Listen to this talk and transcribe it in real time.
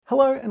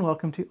Hello and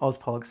welcome to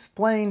Ozpol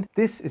Explained.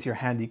 This is your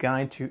handy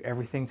guide to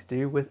everything to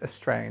do with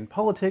Australian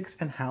politics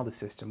and how the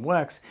system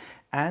works.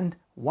 And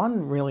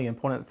one really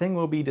important thing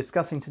we'll be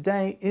discussing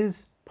today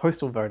is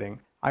postal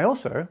voting. I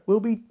also will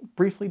be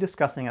briefly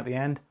discussing at the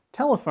end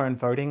telephone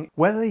voting,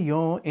 whether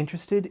you're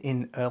interested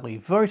in early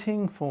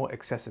voting for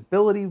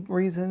accessibility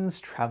reasons,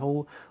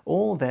 travel,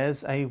 or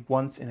there's a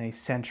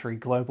once-in-a-century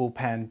global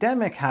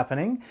pandemic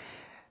happening.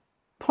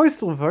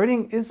 Postal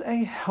voting is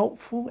a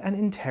helpful and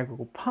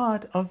integral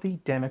part of the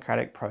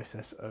democratic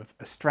process of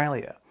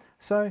Australia.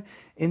 So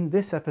in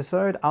this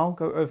episode, I'll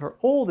go over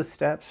all the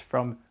steps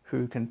from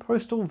who can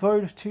postal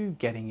vote to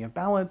getting your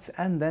ballots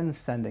and then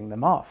sending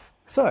them off.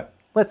 So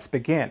let's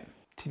begin.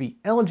 To be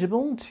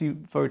eligible to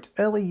vote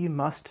early, you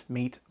must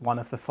meet one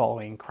of the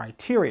following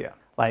criteria,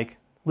 like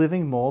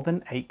living more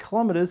than 8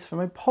 kilometers from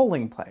a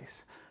polling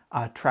place,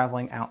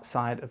 traveling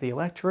outside of the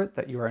electorate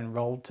that you're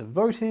enrolled to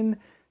vote in,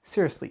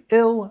 seriously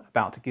ill,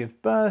 about to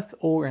give birth,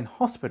 or in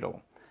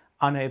hospital,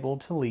 unable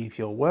to leave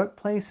your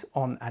workplace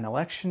on an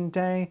election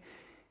day,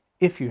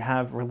 if you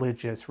have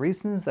religious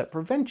reasons that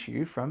prevent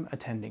you from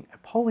attending a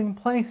polling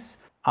place,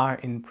 are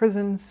in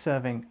prison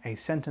serving a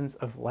sentence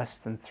of less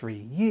than 3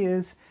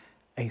 years,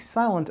 a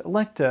silent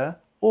elector,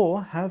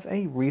 or have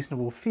a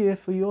reasonable fear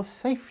for your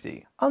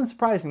safety.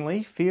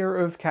 Unsurprisingly, fear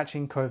of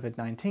catching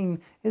COVID-19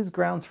 is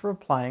grounds for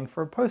applying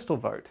for a postal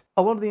vote.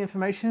 A lot of the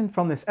information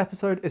from this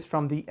episode is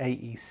from the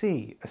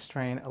AEC,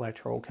 Australian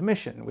Electoral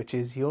Commission, which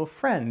is your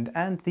friend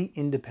and the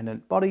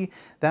independent body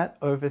that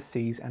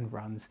oversees and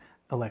runs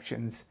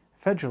elections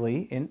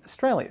federally in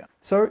Australia.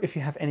 So if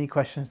you have any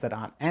questions that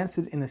aren't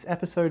answered in this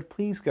episode,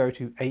 please go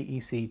to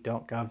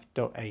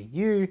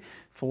aec.gov.au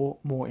for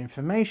more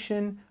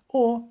information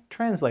or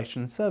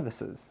translation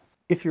services.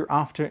 If you're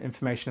after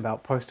information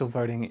about postal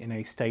voting in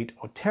a state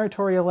or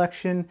territory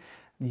election,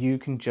 you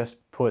can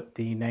just put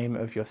the name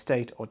of your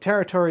state or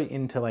territory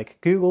into like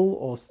Google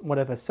or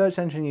whatever search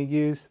engine you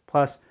use,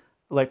 plus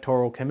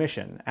Electoral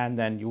Commission, and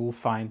then you'll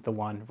find the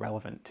one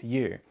relevant to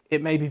you.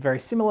 It may be very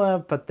similar,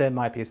 but there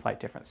might be a slight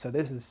difference. So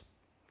this is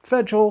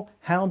federal,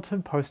 how to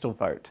postal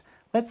vote.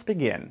 Let's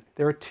begin.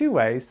 There are 2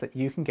 ways that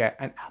you can get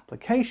an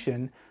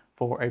application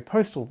for a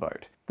postal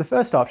vote. The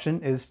first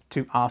option is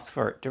to ask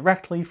for it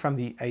directly from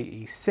the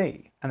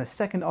AEC, and the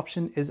second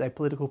option is a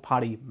political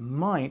party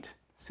might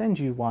send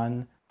you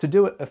one. To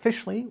do it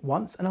officially,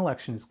 once an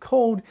election is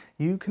called,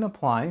 you can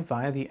apply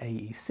via the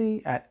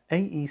AEC at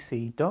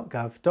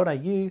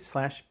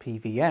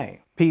aec.gov.au/PVA.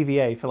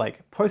 PVA for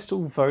like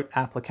Postal Vote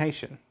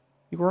Application.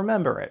 You'll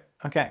remember it.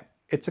 Okay,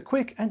 it's a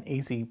quick and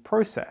easy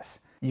process.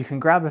 You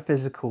can grab a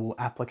physical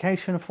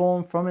application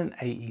form from an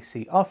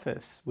AEC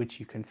office,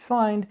 which you can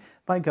find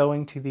by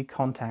going to the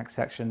contact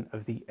section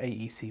of the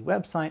AEC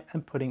website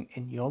and putting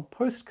in your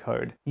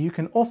postcode. You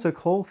can also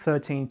call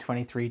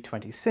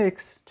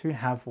 132326 to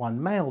have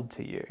one mailed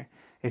to you,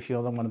 if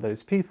you're one of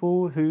those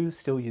people who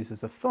still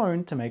uses a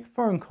phone to make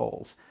phone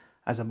calls.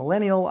 As a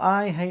millennial,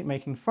 I hate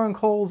making phone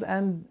calls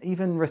and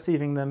even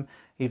receiving them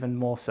even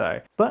more so.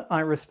 But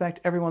I respect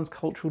everyone's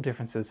cultural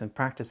differences and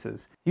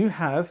practices. You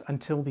have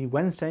until the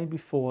Wednesday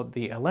before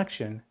the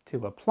election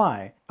to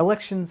apply.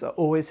 Elections are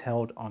always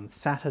held on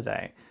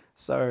Saturday.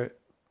 So,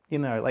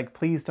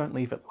 please don't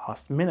leave it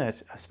last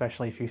minute,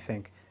 especially if you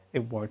think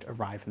it won't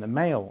arrive in the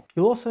mail.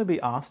 You'll also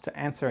be asked to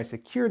answer a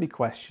security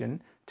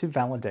question to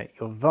validate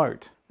your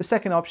vote. The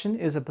second option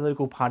is a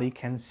political party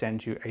can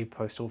send you a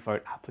postal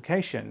vote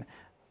application,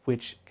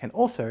 which can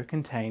also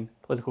contain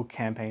political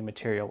campaign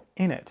material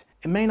in it.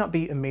 It may not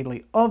be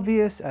immediately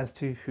obvious as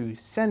to who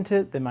sent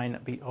it, there may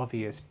not be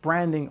obvious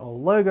branding or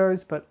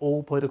logos, but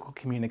all political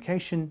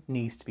communication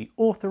needs to be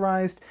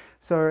authorized,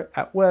 so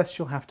at worst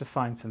you'll have to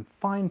find some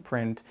fine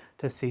print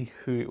to see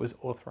who it was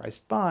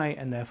authorized by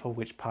and therefore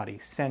which party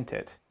sent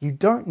it. You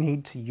don't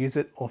need to use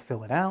it or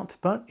fill it out,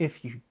 but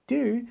if you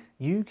do,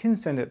 you can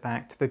send it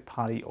back to the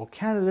party or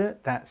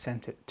candidate that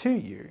sent it to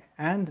you,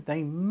 and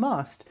they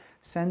must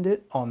send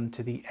it on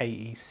to the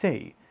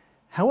AEC.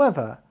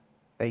 However,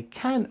 they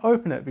can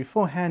open it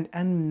beforehand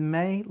and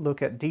may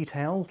look at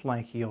details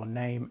like your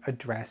name,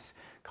 address,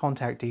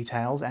 contact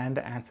details, and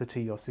answer to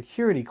your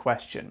security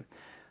question.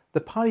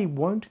 The party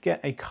won't get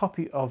a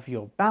copy of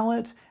your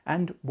ballot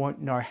and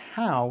won't know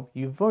how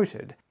you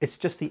voted. It's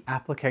just the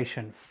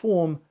application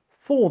form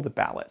for the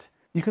ballot.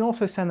 You can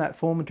also send that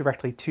form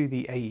directly to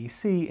the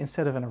AEC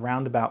instead of in a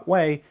roundabout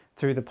way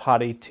through the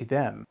party to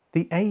them.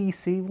 The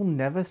AEC will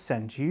never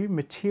send you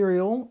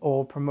material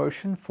or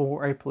promotion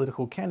for a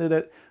political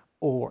candidate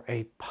or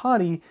a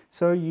party,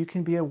 so you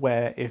can be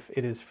aware if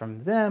it is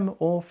from them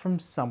or from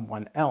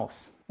someone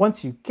else.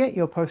 Once you get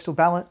your postal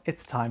ballot,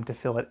 it's time to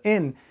fill it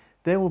in.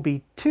 There will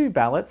be 2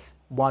 ballots,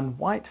 one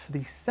white for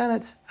the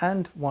Senate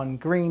and one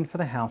green for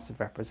the House of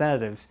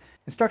Representatives.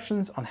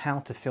 Instructions on how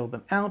to fill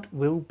them out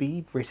will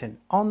be written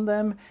on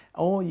them,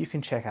 or you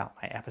can check out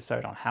my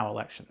episode on how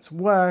elections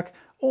work,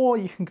 or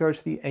you can go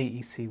to the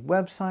AEC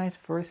website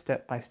for a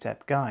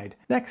step-by-step guide.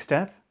 Next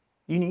step,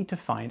 you need to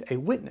find a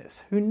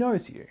witness who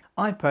knows you.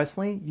 I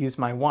personally use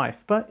my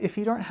wife, but if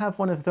you don't have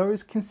one of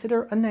those,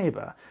 consider a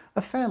neighbor,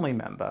 a family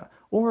member,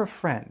 or a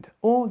friend,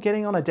 or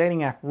getting on a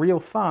dating app real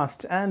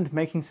fast and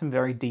making some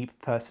very deep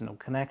personal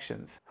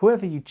connections.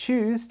 Whoever you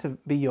choose to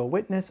be your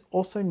witness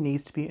also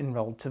needs to be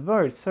enrolled to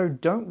vote, so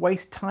don't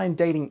waste time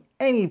dating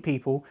any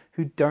people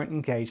who don't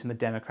engage in the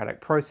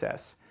democratic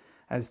process,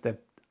 as they're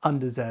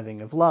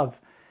undeserving of love.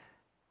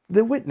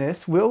 The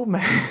witness will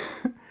make...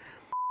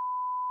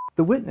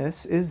 The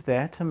witness is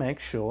there to make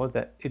sure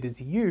that it is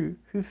you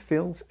who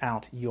fills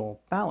out your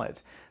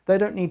ballot. They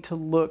don't need to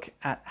look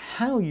at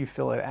how you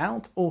fill it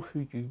out or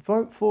who you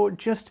vote for,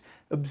 just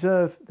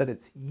observe that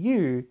it's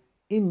you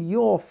in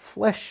your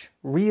flesh,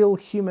 real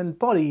human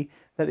body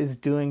that is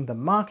doing the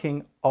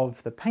marking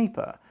of the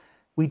paper.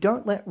 We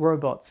don't let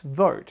robots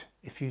vote.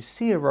 If you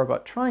see a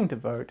robot trying to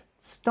vote,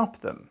 stop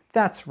them.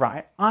 That's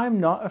right, I'm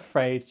not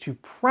afraid to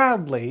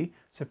proudly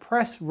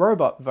suppress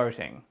robot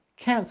voting.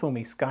 Cancel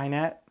me,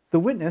 Skynet. The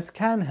witness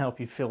can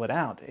help you fill it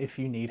out if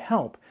you need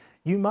help.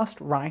 You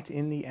must write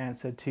in the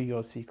answer to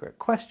your secret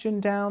question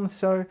down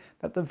so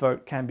that the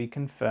vote can be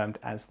confirmed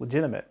as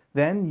legitimate.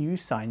 Then you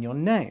sign your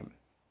name.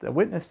 The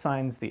witness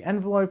signs the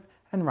envelope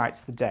and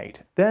writes the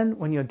date. Then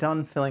when you're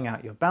done filling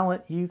out your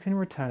ballot, you can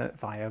return it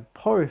via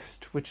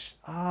post, which,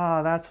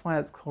 that's why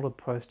it's called a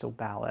postal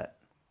ballot.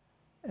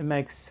 It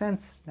makes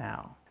sense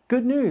now.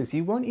 Good news,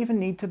 you won't even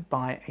need to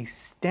buy a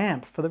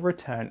stamp for the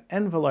return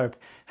envelope.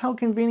 How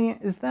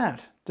convenient is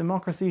that?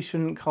 Democracy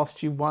shouldn't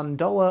cost you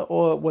 $1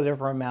 or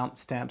whatever amount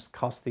stamps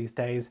cost these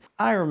days.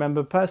 I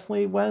remember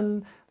personally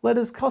when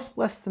letters cost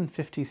less than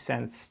 50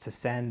 cents to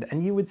send,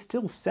 and you would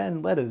still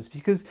send letters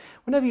because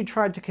whenever you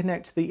tried to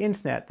connect to the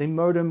internet, the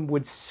modem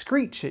would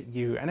screech at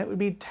you and it would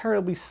be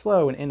terribly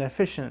slow and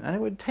inefficient, and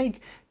it would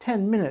take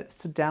 10 minutes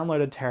to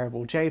download a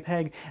terrible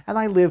JPEG, and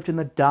I lived in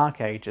the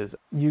dark ages.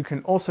 You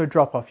can also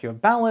drop off your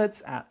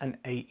ballots at an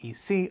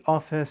AEC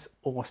office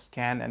or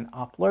scan and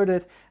upload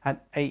it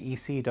at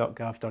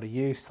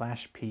aec.gov.au/PVA,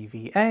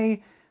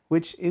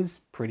 which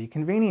is pretty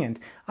convenient.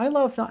 I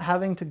love not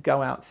having to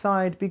go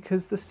outside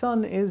because the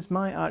sun is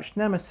my arch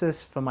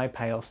nemesis for my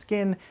pale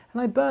skin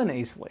and I burn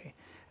easily.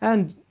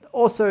 And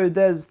also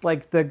there's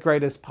like the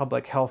greatest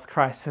public health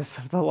crisis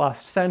of the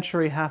last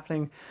century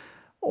happening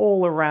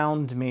all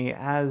around me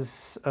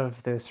as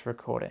of this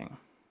recording.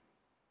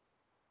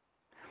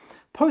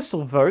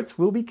 Postal votes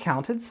will be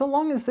counted so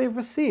long as they're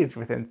received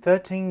within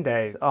 13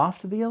 days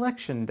after the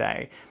election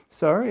day.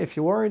 So if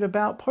you're worried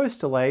about post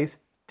delays,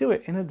 do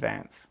it in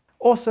advance.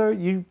 Also,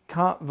 you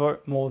can't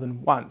vote more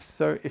than once,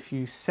 so if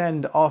you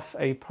send off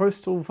a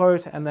postal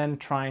vote and then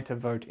try to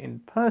vote in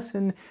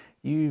person,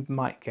 you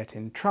might get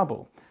in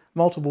trouble.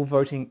 Multiple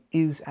voting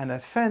is an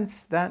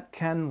offense that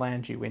can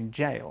land you in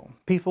jail.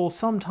 People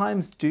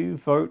sometimes do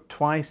vote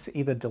twice,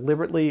 either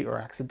deliberately or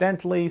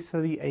accidentally,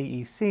 so the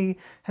AEC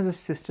has a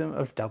system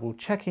of double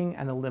checking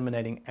and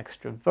eliminating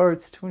extra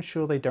votes to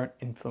ensure they don't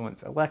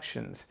influence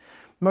elections.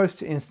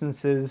 Most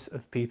instances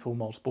of people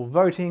multiple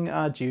voting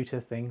are due to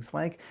things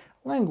like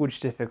language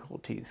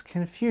difficulties,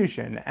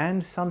 confusion,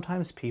 and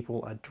sometimes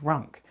people are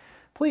drunk.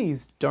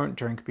 Please don't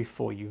drink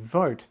before you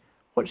vote.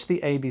 Watch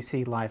the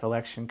ABC live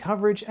election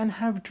coverage and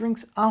have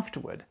drinks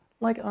afterward,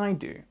 like I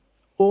do.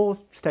 Or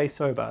stay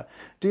sober.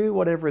 Do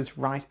whatever is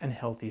right and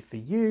healthy for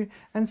you,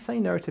 and say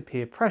no to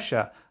peer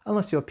pressure,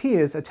 unless your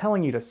peers are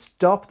telling you to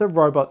stop the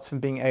robots from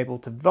being able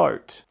to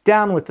vote.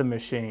 Down with the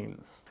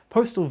machines.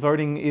 Postal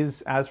voting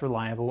is as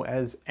reliable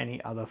as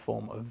any other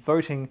form of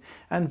voting,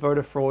 and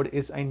voter fraud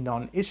is a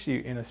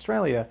non-issue in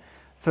Australia.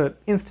 For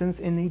instance,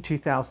 in the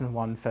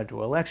 2001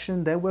 federal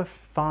election, there were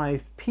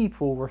 5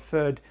 people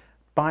referred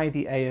by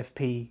the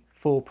AFP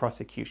for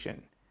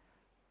prosecution.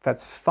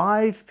 That's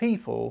 5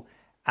 people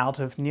out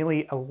of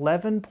nearly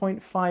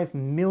 11.5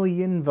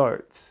 million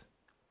votes.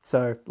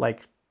 So,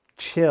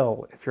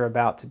 chill if you're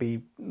about to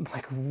be,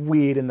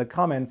 weird in the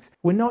comments.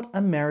 We're not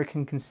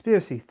American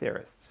conspiracy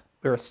theorists.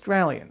 We're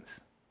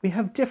Australians. We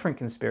have different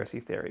conspiracy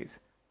theories,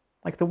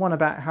 like the one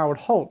about Harold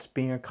Holt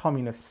being a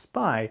communist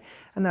spy,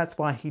 and that's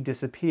why he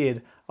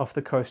disappeared off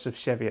the coast of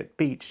Cheviot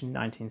Beach in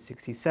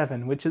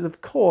 1967, which is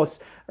of course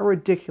a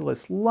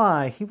ridiculous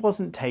lie. He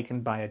wasn't taken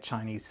by a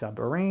Chinese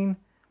submarine.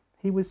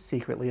 He was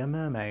secretly a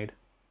mermaid.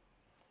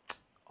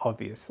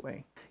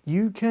 Obviously.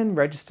 You can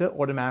register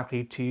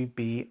automatically to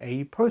be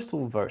a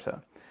postal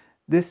voter.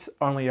 This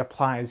only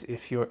applies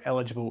if you're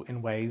eligible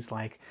in ways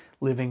like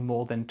living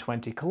more than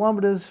 20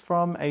 kilometers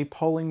from a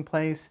polling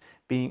place,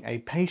 being a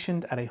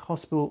patient at a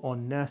hospital or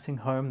nursing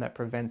home that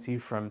prevents you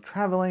from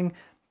traveling,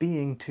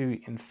 being too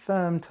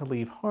infirm to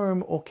leave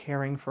home, or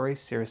caring for a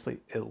seriously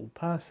ill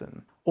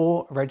person.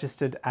 Or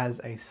registered as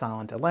a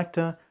silent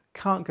elector,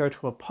 can't go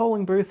to a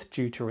polling booth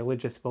due to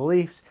religious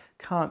beliefs,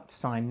 can't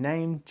sign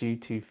name due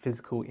to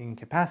physical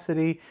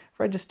incapacity,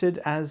 registered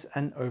as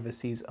an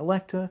overseas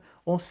elector,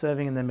 or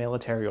serving in the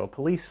military or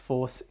police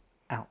force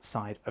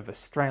outside of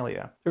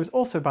Australia. There is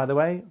also, by the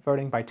way,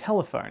 voting by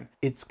telephone.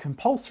 It's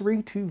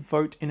compulsory to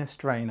vote in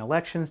Australian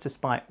elections,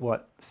 despite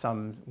what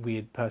some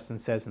weird person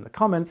says in the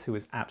comments, who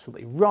is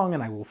absolutely wrong,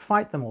 and I will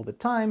fight them all the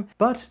time.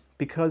 But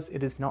because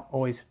it is not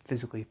always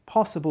physically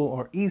possible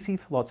or easy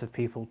for lots of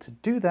people to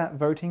do that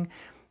voting,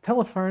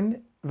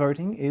 telephone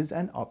voting is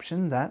an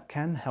option that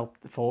can help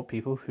for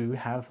people who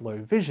have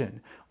low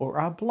vision, or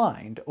are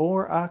blind,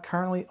 or are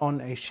currently on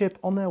a ship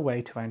on their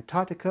way to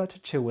Antarctica to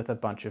chill with a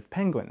bunch of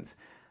penguins.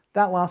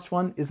 That last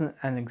one isn't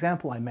an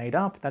example I made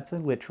up, that's a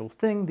literal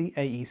thing the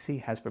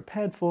AEC has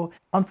prepared for.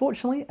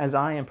 Unfortunately, as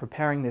I am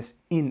preparing this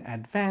in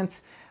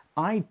advance,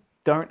 I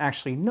don't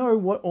actually know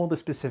what all the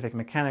specific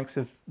mechanics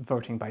of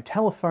voting by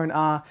telephone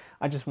are.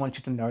 I just want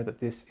you to know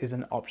that this is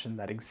an option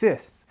that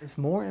exists. There's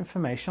more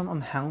information on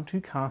how to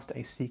cast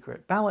a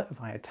secret ballot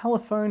via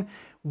telephone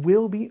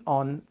will be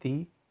on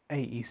the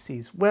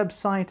AEC's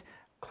website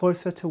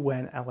closer to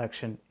when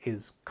election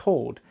is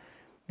called.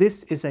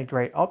 This is a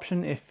great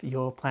option if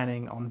you're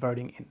planning on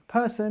voting in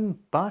person,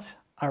 but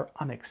are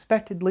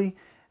unexpectedly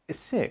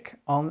sick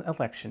on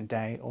election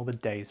day or the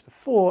days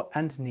before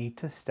and need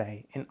to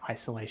stay in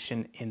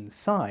isolation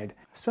inside.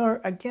 So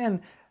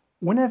again,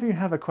 whenever you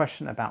have a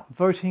question about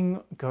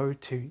voting, go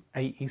to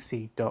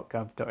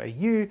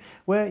aec.gov.au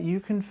where you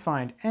can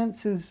find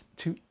answers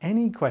to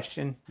any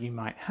question you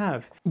might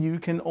have. You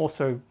can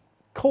also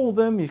call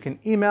them, you can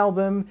email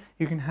them,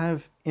 you can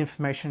have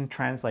information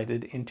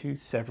translated into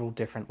several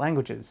different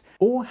languages,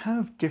 or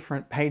have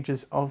different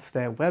pages of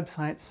their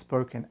website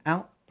spoken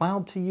out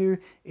loud to you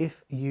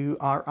if you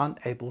are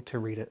unable to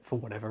read it for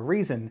whatever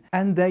reason.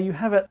 And there you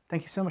have it.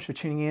 Thank you so much for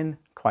tuning in,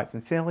 quite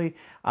sincerely.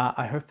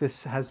 I hope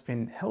this has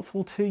been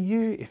helpful to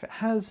you. If it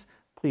has,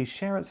 please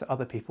share it so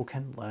other people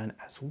can learn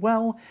as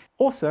well.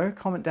 Also,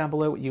 comment down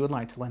below what you would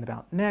like to learn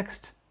about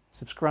next,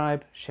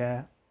 subscribe,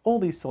 share, all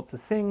these sorts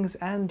of things,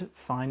 and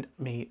find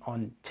me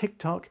on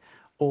TikTok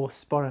or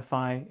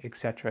Spotify,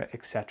 etc.,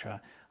 etc.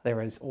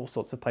 There is all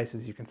sorts of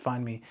places you can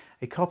find me.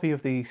 A copy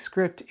of the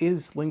script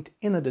is linked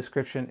in the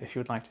description if you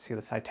would like to see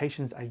the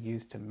citations I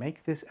used to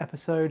make this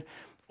episode,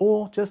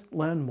 or just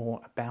learn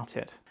more about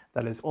it.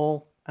 That is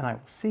all, and I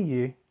will see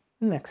you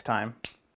next time.